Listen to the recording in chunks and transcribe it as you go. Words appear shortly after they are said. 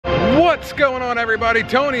What's going on, everybody?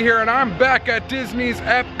 Tony here, and I'm back at Disney's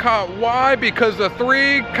Epcot. Why? Because the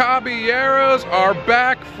 3 Caballeros are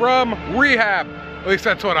back from rehab. At least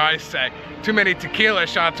that's what I say. Too many tequila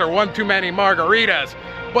shots or one too many margaritas.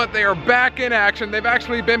 But they are back in action. They've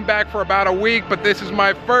actually been back for about a week, but this is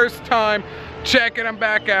my first time checking them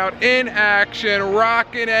back out in action,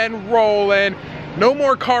 rocking and rolling. No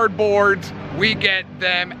more cardboards. We get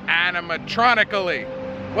them animatronically.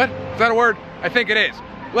 What? Is that a word? I think it is.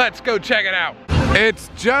 Let's go check it out. It's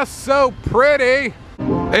just so pretty.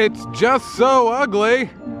 It's just so ugly.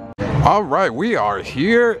 All right, we are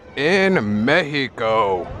here in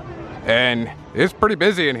Mexico, and it's pretty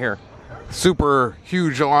busy in here. Super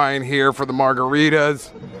huge line here for the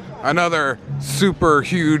margaritas. Another super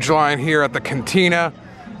huge line here at the cantina.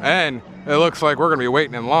 And it looks like we're gonna be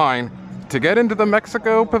waiting in line to get into the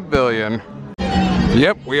Mexico Pavilion.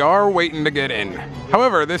 Yep, we are waiting to get in.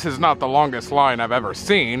 However, this is not the longest line I've ever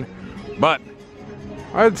seen, but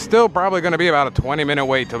it's still probably gonna be about a 20-minute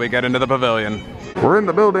wait till we get into the pavilion. We're in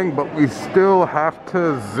the building, but we still have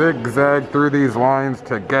to zigzag through these lines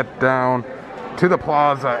to get down to the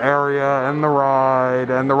plaza area and the ride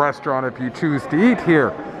and the restaurant if you choose to eat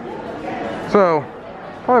here. So,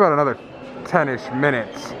 probably about another 10-ish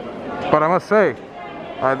minutes. But I must say,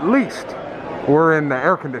 at least we're in the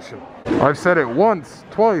air condition. I've said it once,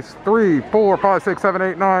 twice, 3, 4, 5, 6, 7,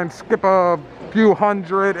 8, 9, skip a few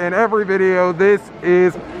hundred in every video. This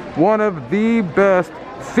is one of the best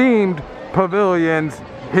themed pavilions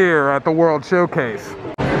here at the World Showcase.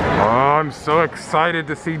 Oh, I'm so excited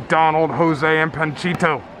to see Donald, Jose, and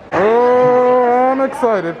Panchito. Oh, I'm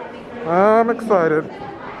excited. I'm excited.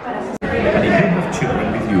 And if you have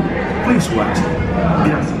children with you, please watch them.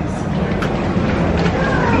 Gracias.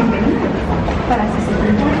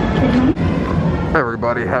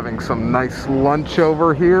 Everybody having some nice lunch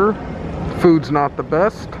over here. Food's not the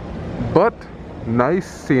best, but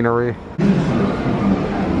nice scenery.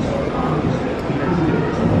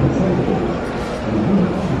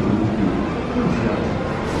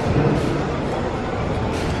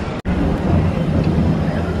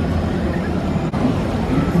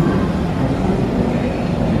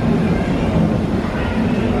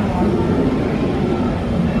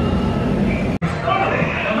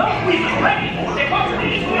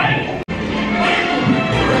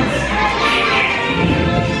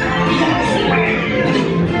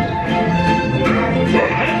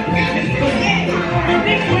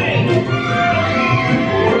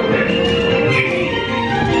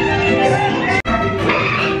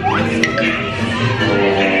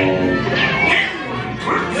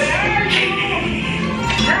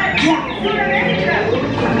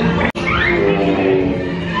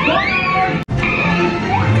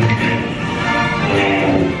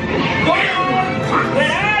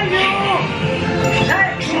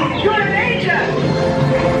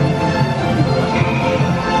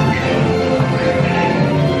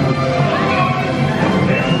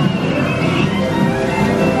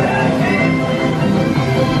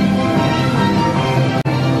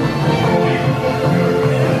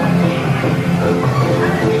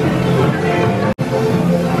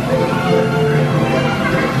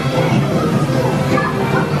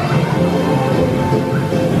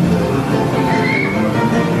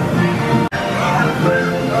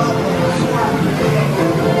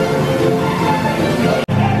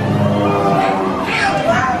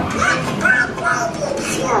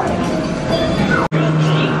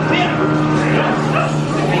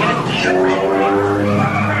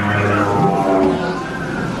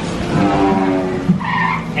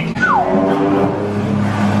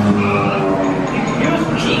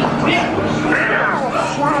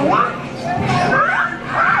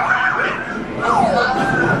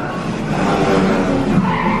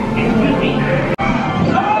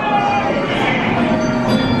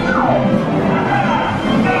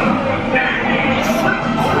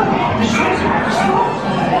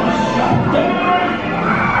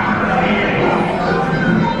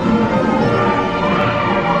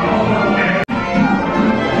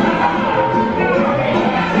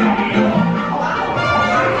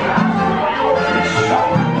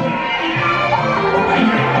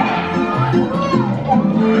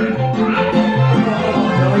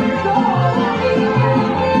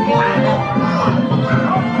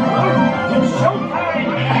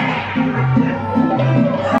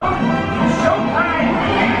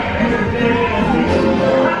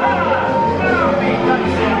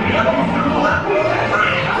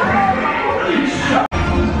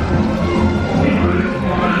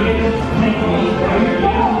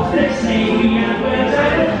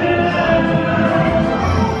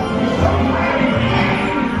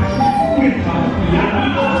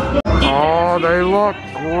 Oh, they look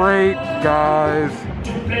great, guys.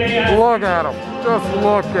 Look at them. Just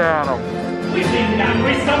look at them. We sing and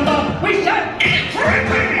we stumble, we shout.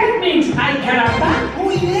 That means I cannot. Who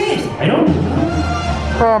is? I don't know.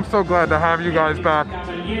 Oh, I'm so glad to have you guys back.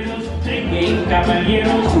 Caballeros, drinking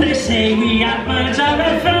caballeros, they say we are birds of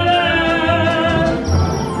a feather.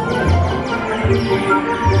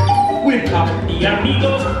 We're company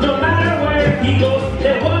amigos, no matter where he goes.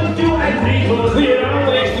 The 1, 2, and 3 goes, we're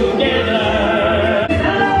always together.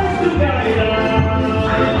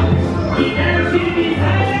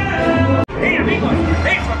 Hey amigos,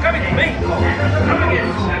 thanks for coming to Mexico. Come again,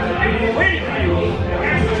 I've been waiting for you.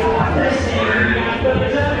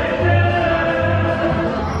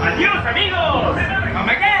 Adios amigos, come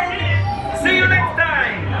again. See you next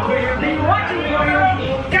time. Thanks for watching.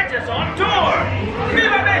 Catch us on tour.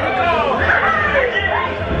 Viva Mexico!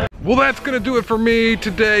 Well, that's gonna do it for me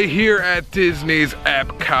today here at Disney's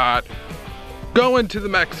Epcot. Going to the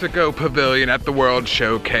Mexico Pavilion at the World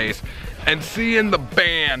Showcase and seeing the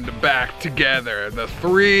band back together, the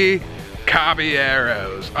 3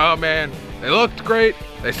 Caballeros. Oh man, they looked great,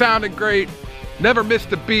 they sounded great, never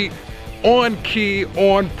missed a beat, on key,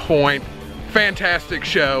 on point, fantastic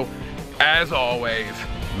show, as always.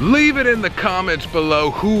 Leave it in the comments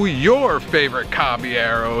below who your favorite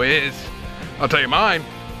Caballero is. I'll tell you mine.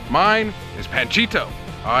 Mine is Panchito.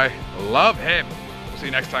 I love him. We'll see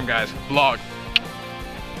you next time, guys. Vlog.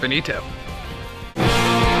 Benito.